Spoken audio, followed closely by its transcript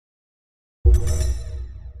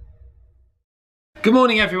Good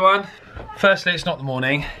morning, everyone. Firstly, it's not the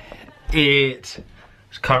morning. It's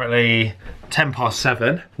currently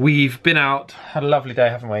 7:10. We've been out, had a lovely day,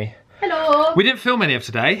 haven't we? Hello. We didn't film any of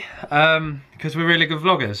today because we're really good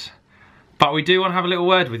vloggers. But we do want to have a little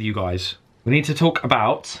word with you guys. We need to talk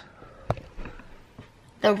about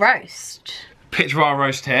the roast. Picture of our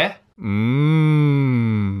roast here.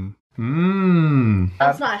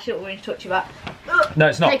 That's not actually what we need to talk to you about. No,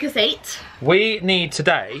 it's not. Take a seat. We need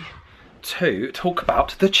today to talk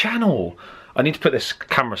about the channel. I need to put this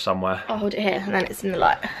camera somewhere. I'll hold it here and then it's in the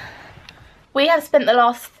light. We have spent the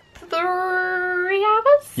last 3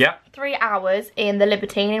 hours? Yeah. 3 hours in the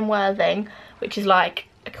Libertine in Worthing, which is like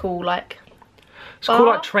a cool It's called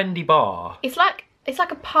like trendy bar. It's like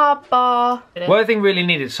a pub bar. Worthing really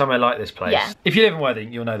needed somewhere like this place. Yeah. If you live in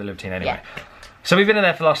Worthing, you'll know the Libertine anyway. Yeah. So we've been in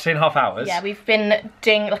there for the last 3.5 hours. Yeah, we've been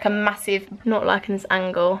doing like a massive, not liking this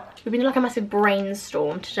angle. We've been doing like a massive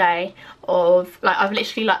brainstorm today of like, I've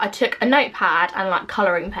literally I took a notepad and like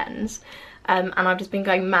colouring pens and I've just been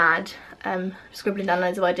going mad. Scribbling down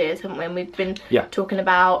loads of ideas, haven't we? And we've been talking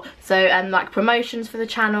about like promotions for the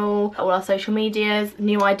channel, all our social medias,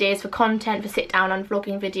 new ideas for content, for sit down and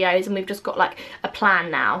vlogging videos, and we've just got like a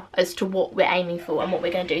plan now as to what we're aiming for and what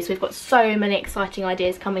we're going to do. So we've got so many exciting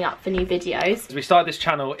ideas coming up for new videos. We started this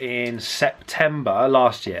channel in September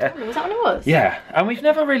last year. Oh, was that when it was? Yeah, and we've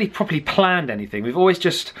never really properly planned anything. We've always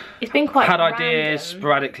just been quite had random ideas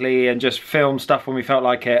sporadically and just filmed stuff when we felt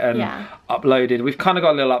like it and uploaded. We've kind of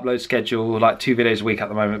got a little upload schedule, like 2 videos a week at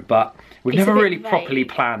the moment, but we've never really properly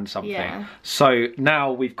planned something. Yeah. So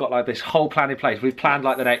now we've got like this whole plan in place. We've planned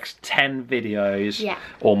like the next 10 videos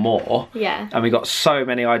or more. Yeah. And we've got so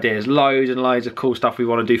many ideas, loads and loads of cool stuff we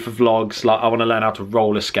want to do for vlogs. Like I want to learn how to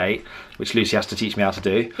roller skate, which Lucy has to teach me how to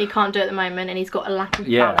do. He can't do it at the moment and he's got a lack of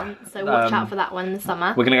balance, so watch out for that one in the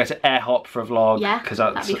summer. We're going to go to Air Hop for a vlog because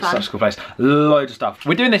that's such a cool place. Loads of stuff.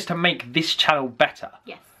 We're doing this to make this channel better.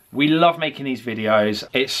 Yes. We love making these videos.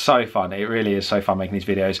 It's so fun. It really is so fun making these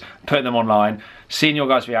videos, putting them online, seeing your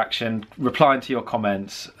guys' reaction, replying to your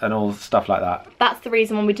comments and all stuff like that. That's the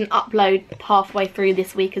reason why we didn't upload halfway through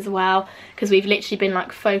this week as well, because we've literally been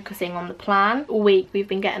like focusing on the plan. All week we've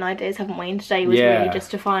been getting ideas, haven't we? And today was really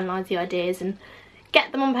just to finalise the ideas and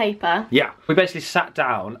get them on paper. Yeah, we basically sat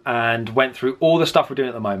down and went through all the stuff we're doing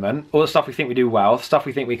at the moment, all the stuff we think we do well, stuff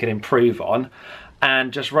we think we can improve on,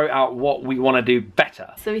 and just wrote out what we want to do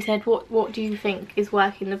better. So we said, what do you think is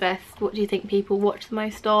working the best? What do you think people watch the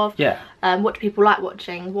most of? Yeah. What do people like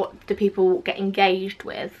watching? What do people get engaged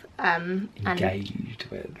with? Engaged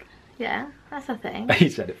with? Yeah, that's a thing. He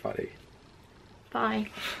said it funny. Bye.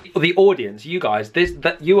 The audience, you guys,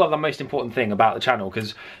 you are the most important thing about the channel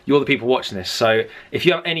because you're the people watching this. So if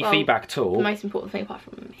you have any feedback at all... The most important thing apart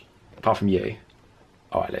from me. Apart from you?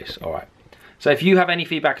 Alright, Liz, alright. So if you have any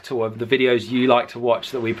feedback at all of the videos you like to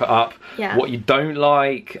watch that we put up, what you don't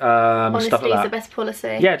like, honestly, stuff like that. Honestly, it's the best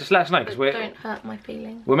policy. Yeah, just let us know because don't hurt my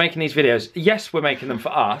feelings. We're making these videos. Yes, we're making them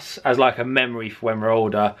for us as like a memory for when we're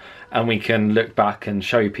older, and we can look back and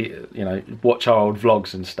show you, you know, watch our old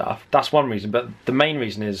vlogs and stuff. That's one reason, but the main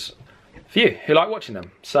reason is for you who like watching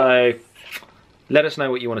them. So let us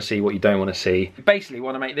know what you want to see, what you don't want to see. Basically, we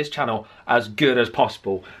want to make this channel as good as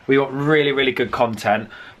possible. We want really, really good content.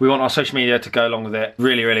 We want our social media to go along with it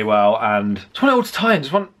really, really well. And just want it all to tie in.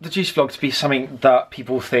 Just want the Juicy Vlog to be something that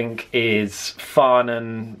people think is fun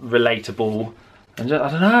and relatable. And just,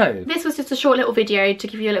 I don't know. This was just a short little video to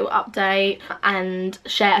give you a little update and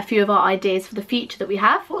share a few of our ideas for the future that we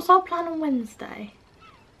have. What's our plan on Wednesday?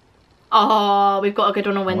 Oh, we've got a good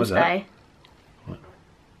one on Wednesday.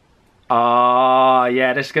 Ah,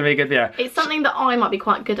 yeah, this is going to be a good video. It's something that I might be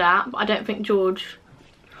quite good at, but I don't think George...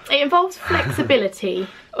 It involves flexibility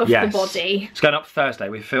of the body. It's going up Thursday.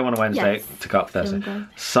 We film on a Wednesday to go up Thursday.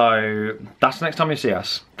 So that's the next time you see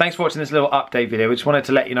us. Thanks for watching this little update video. We just wanted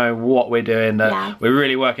to let you know what we're doing. That we're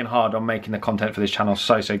really working hard on making the content for this channel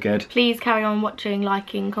so good. Please carry on watching,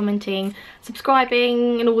 liking, commenting,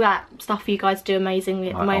 subscribing and all that stuff you guys do amazingly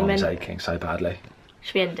at the moment. My arm's aching so badly.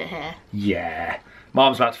 Should we end it here? Yeah. My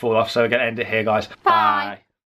arm's about to fall off, so we're going to end it here, guys. Bye.